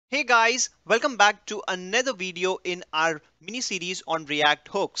Hey guys, welcome back to another video in our mini series on React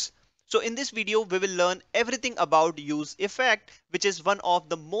hooks. So in this video, we will learn everything about useEffect, which is one of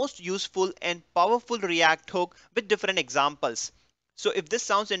the most useful and powerful React hook with different examples. So if this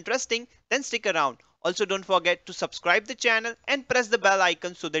sounds interesting, then stick around. Also don't forget to subscribe the channel and press the bell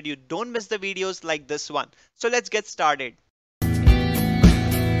icon so that you don't miss the videos like this one. So let's get started.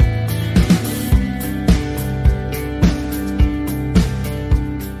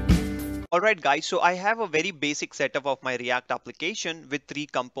 Alright guys, so I have a very basic setup of my React application with three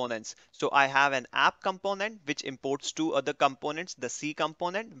components. So I have an app component which imports two other components, the C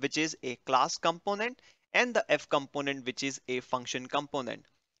component which is a class component and the F component which is a function component.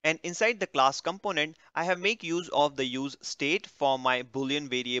 And inside the class component, I have make use of the use state for my Boolean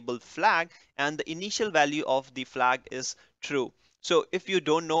variable flag, and the initial value of the flag is true. So if you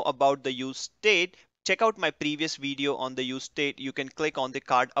don't know about the use state, check out my previous video on the use state. You can click on the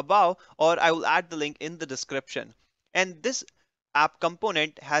card above, or I will add the link in the description. And this app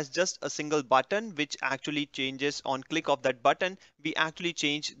component has just a single button which actually changes on click of that button. We actually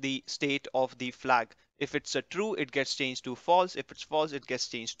change the state of the flag. If it's a true, it gets changed to false. If it's false, it gets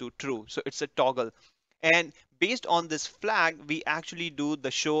changed to true. So it's a toggle. And based on this flag, we actually do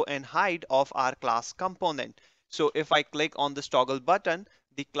the show and hide of our class component. So if I click on this toggle button,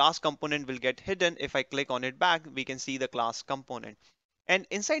 the class component will get hidden. If I click on it back, we can see the class component. And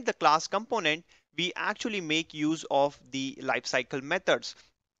inside the class component, we actually make use of the lifecycle methods.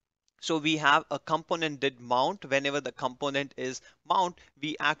 So we have a component did mount. Whenever the component is mount,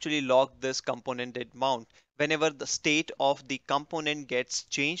 we actually log this component did mount. Whenever the state of the component gets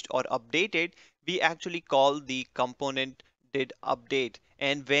changed or updated, we actually call the component did update.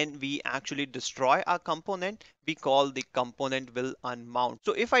 And when we actually destroy our component, we call the component will unmount.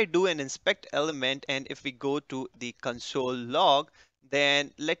 So if I do an inspect element and if we go to the console log,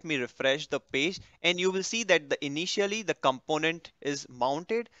 then let me refresh the page and you will see that initially the component is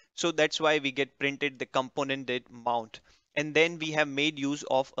mounted. So that's why we get printed the component did mount. And then we have made use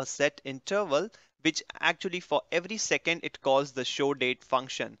of a set interval, which actually for every second it calls the show date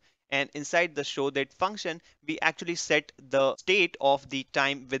function. And inside the show date function, we actually set the state of the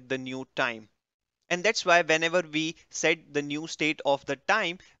time with the new time. And that's why whenever we set the new state of the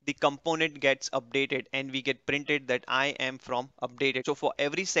time, the component gets updated and we get printed that I am from updated. So for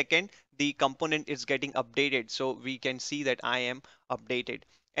every second, the component is getting updated. So we can see that I am updated.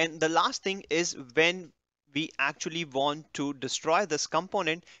 And the last thing is when we actually want to destroy this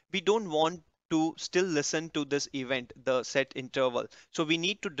component, we don't want to still listen to this event, the set interval. So we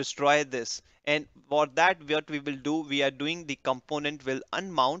need to destroy this. And for that, what we will do, we are doing the component will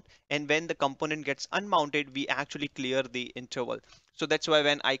unmount, and when the component gets unmounted, we actually clear the interval. So that's why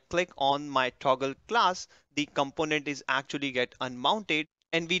when I click on my toggle class, the component is actually get unmounted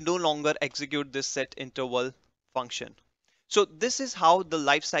and we no longer execute this set interval function. So this is how the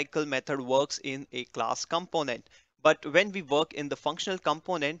lifecycle method works in a class component. But when we work in the functional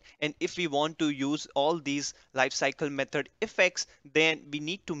component, and if we want to use all these lifecycle method effects, then we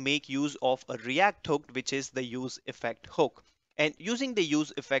need to make use of a React hook, which is the useEffect hook. And using the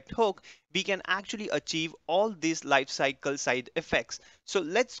useEffect hook, we can actually achieve all these lifecycle side effects. So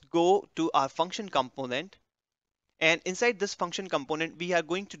let's go to our function component. And inside this function component, we are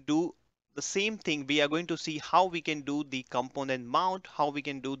going to do the same thing. We are going to see how we can do the component mount, how we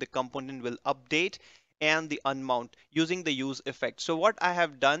can do the component will update and the unmount using the use effect. So what I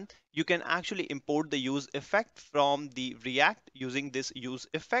have done, you can actually import the use effect from the React using this use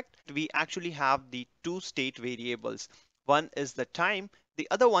effect. We actually have the two state variables. One is the time, the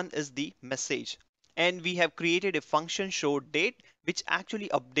other one is the message. And we have created a function show date, which actually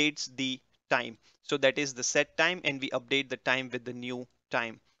updates the time. So that is the set time, and we update the time with the new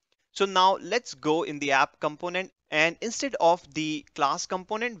time. So now let's go in the app component, and instead of the class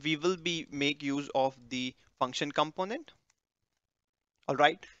component, we will be make use of the function component. All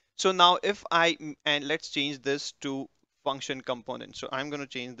right. So now if and let's change this to function component. So I'm going to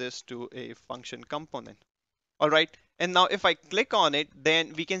change this to a function component. All right. And now if I click on it,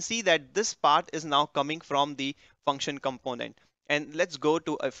 then we can see that this part is now coming from the function component. And let's go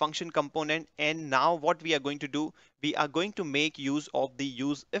to a function component. And now what we are going to do, we are going to make use of the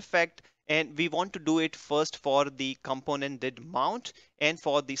use effect. And we want to do it first for the component did mount and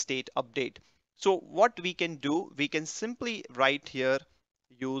for the state update. So what we can do, we can simply write here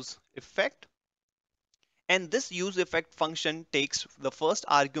use effect. And this use effect function takes the first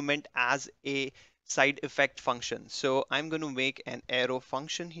argument as a side effect function. So I'm going to make an arrow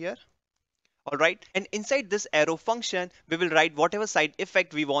function here. All right. And inside this arrow function, we will write whatever side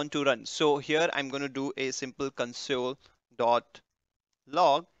effect we want to run. So here I'm going to do a simple console.log.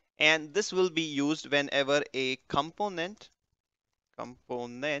 and this will be used whenever a component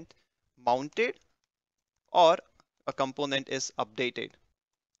mounted or a component is updated.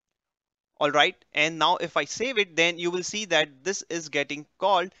 All right, and now if I save it, then you will see that this is getting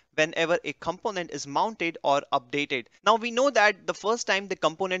called whenever a component is mounted or updated. Now we know that the first time the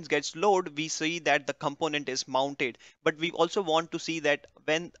component gets loaded, we see that the component is mounted, but we also want to see that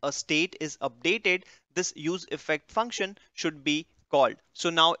when a state is updated, this useEffect function should be called. So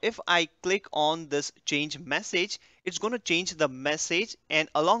now if I click on this change message, it's going to change the message, and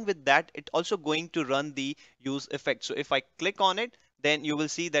along with that, it's also going to run the useEffect. So if I click on it, then you will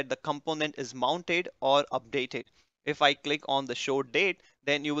see that the component is mounted or updated. If I click on the show date,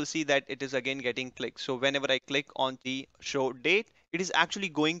 then you will see that it is again getting clicked. So whenever I click on the show date, it is actually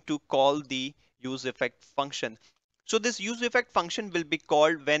going to call the useEffect function. So this useEffect function will be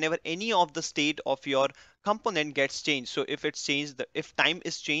called whenever any of the state of your component gets changed. So if it's changed, if time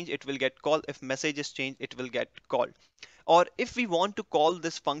is changed, it will get called. If message is changed, it will get called. Or if we want to call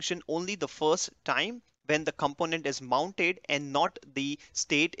this function only the first time when the component is mounted and not the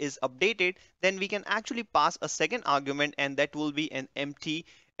state is updated, then we can actually pass a second argument, and that will be an empty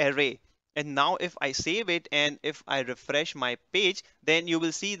array. And now if I save it and if I refresh my page, then you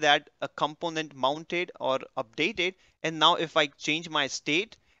will see that a component mounted or updated. And now if I change my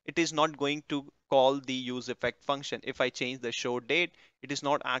state, it is not going to call the useEffect function. If I change the show date, it is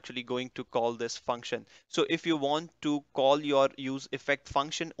not actually going to call this function. So if you want to call your useEffect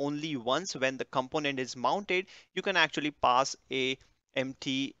function only once when the component is mounted, you can actually pass a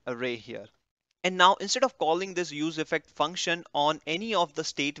empty array here. And now instead of calling this useEffect function on any of the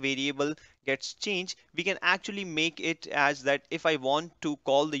state variable gets changed, we can actually make it as that if I want to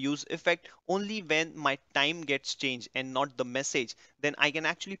call the useEffect only when my time gets changed and not the message, then I can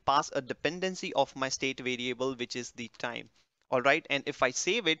actually pass a dependency of my state variable, which is the time. All right, and if I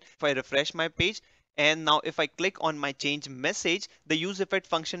save it, if I refresh my page, and now if I click on my change message, the useEffect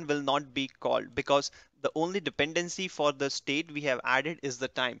function will not be called because the only dependency for the state we have added is the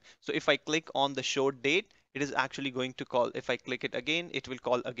time. So if I click on the show date, it is actually going to call. If I click it again, it will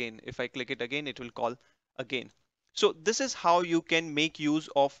call again. If I click it again, it will call again. So this is how you can make use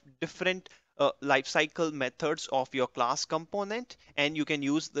of different lifecycle methods of your class component, and you can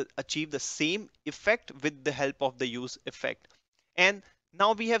achieve the same effect with the help of the useEffect. And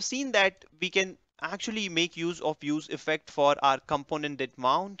now we have seen that we can actually make use of useEffect for our component did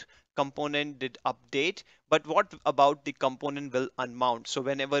mount, component did update, but what about the component will unmount? So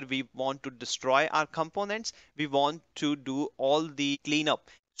whenever we want to destroy our components, we want to do all the cleanup.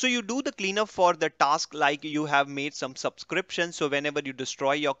 So you do the cleanup for the task like you have made some subscription. So whenever you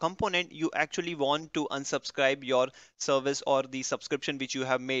destroy your component, you actually want to unsubscribe your service or the subscription which you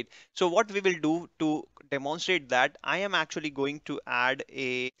have made. So what we will do to demonstrate that, I am actually going to add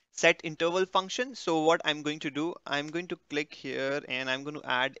a set interval function. So what I'm going to do, I'm going to click here and I'm going to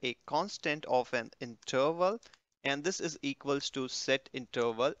add a constant of an interval, and this is equals to set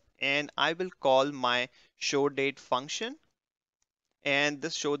interval, and I will call my show date function, and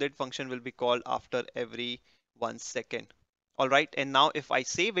this show date function will be called after every 1 second. All right, and now if I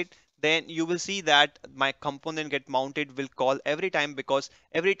save it, then you will see that my component get mounted will call every time, because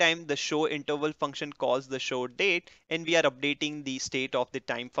every time the show interval function calls the show date, and we are updating the state of the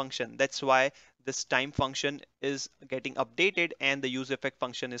time function. That's why this time function is getting updated and the useEffect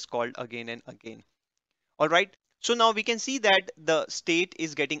function is called again and again. All right. So now we can see that the state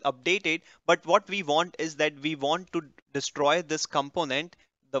is getting updated, but what we want is that we want to destroy this component,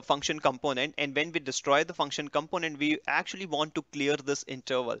 the function component. And when we destroy the function component, we actually want to clear this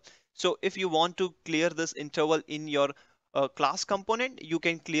interval. So if you want to clear this interval in your class component, you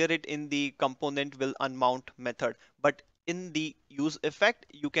can clear it in the component will unmount method. But in the useEffect,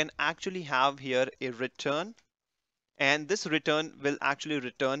 you can actually have here a return, and this return will actually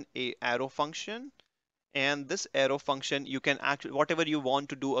return a arrow function. And this arrow function, you can actually, whatever you want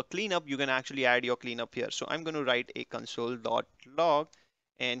to do a cleanup, you can actually add your cleanup here. So I'm going to write a console.log,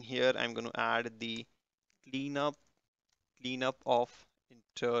 and here I'm going to add the cleanup of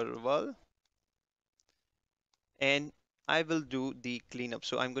interval, and I will do the cleanup.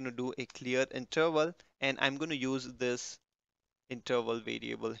 So I'm going to do a clear interval, and I'm going to use this interval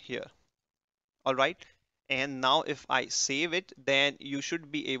variable here. All right. And now if I save it, then you should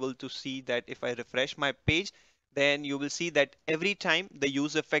be able to see that if I refresh my page, then you will see that every time the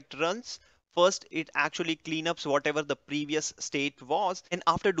useEffect runs, first it actually cleanups whatever the previous state was. And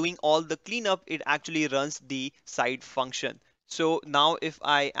after doing all the cleanup, it actually runs the side function. So now if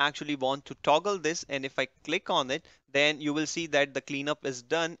I actually want to toggle this and if I click on it, then you will see that the cleanup is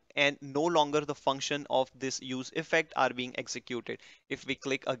done and no longer the function of this use effect are being executed. If we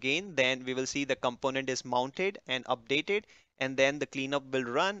click again, then we will see the component is mounted and updated, and then the cleanup will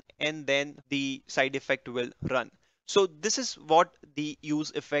run and then the side effect will run. So this is what the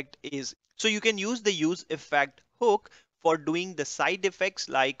use effect is. So you can use the use effect hook for doing the side effects,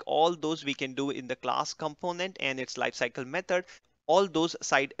 like all those we can do in the class component and its lifecycle method. All those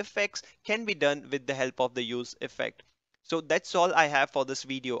side effects can be done with the help of the use effect. So that's all I have for this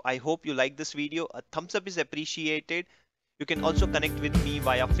video. I hope you like this video. A thumbs up is appreciated. You can also connect with me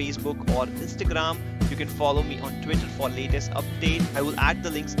via Facebook or Instagram. You can follow me on Twitter for latest update. I will add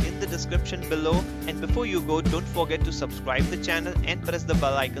the links in the description below. And before you go, don't forget to subscribe the channel and press the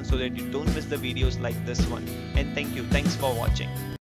bell icon so that you don't miss the videos like this one. And thank you. Thanks for watching.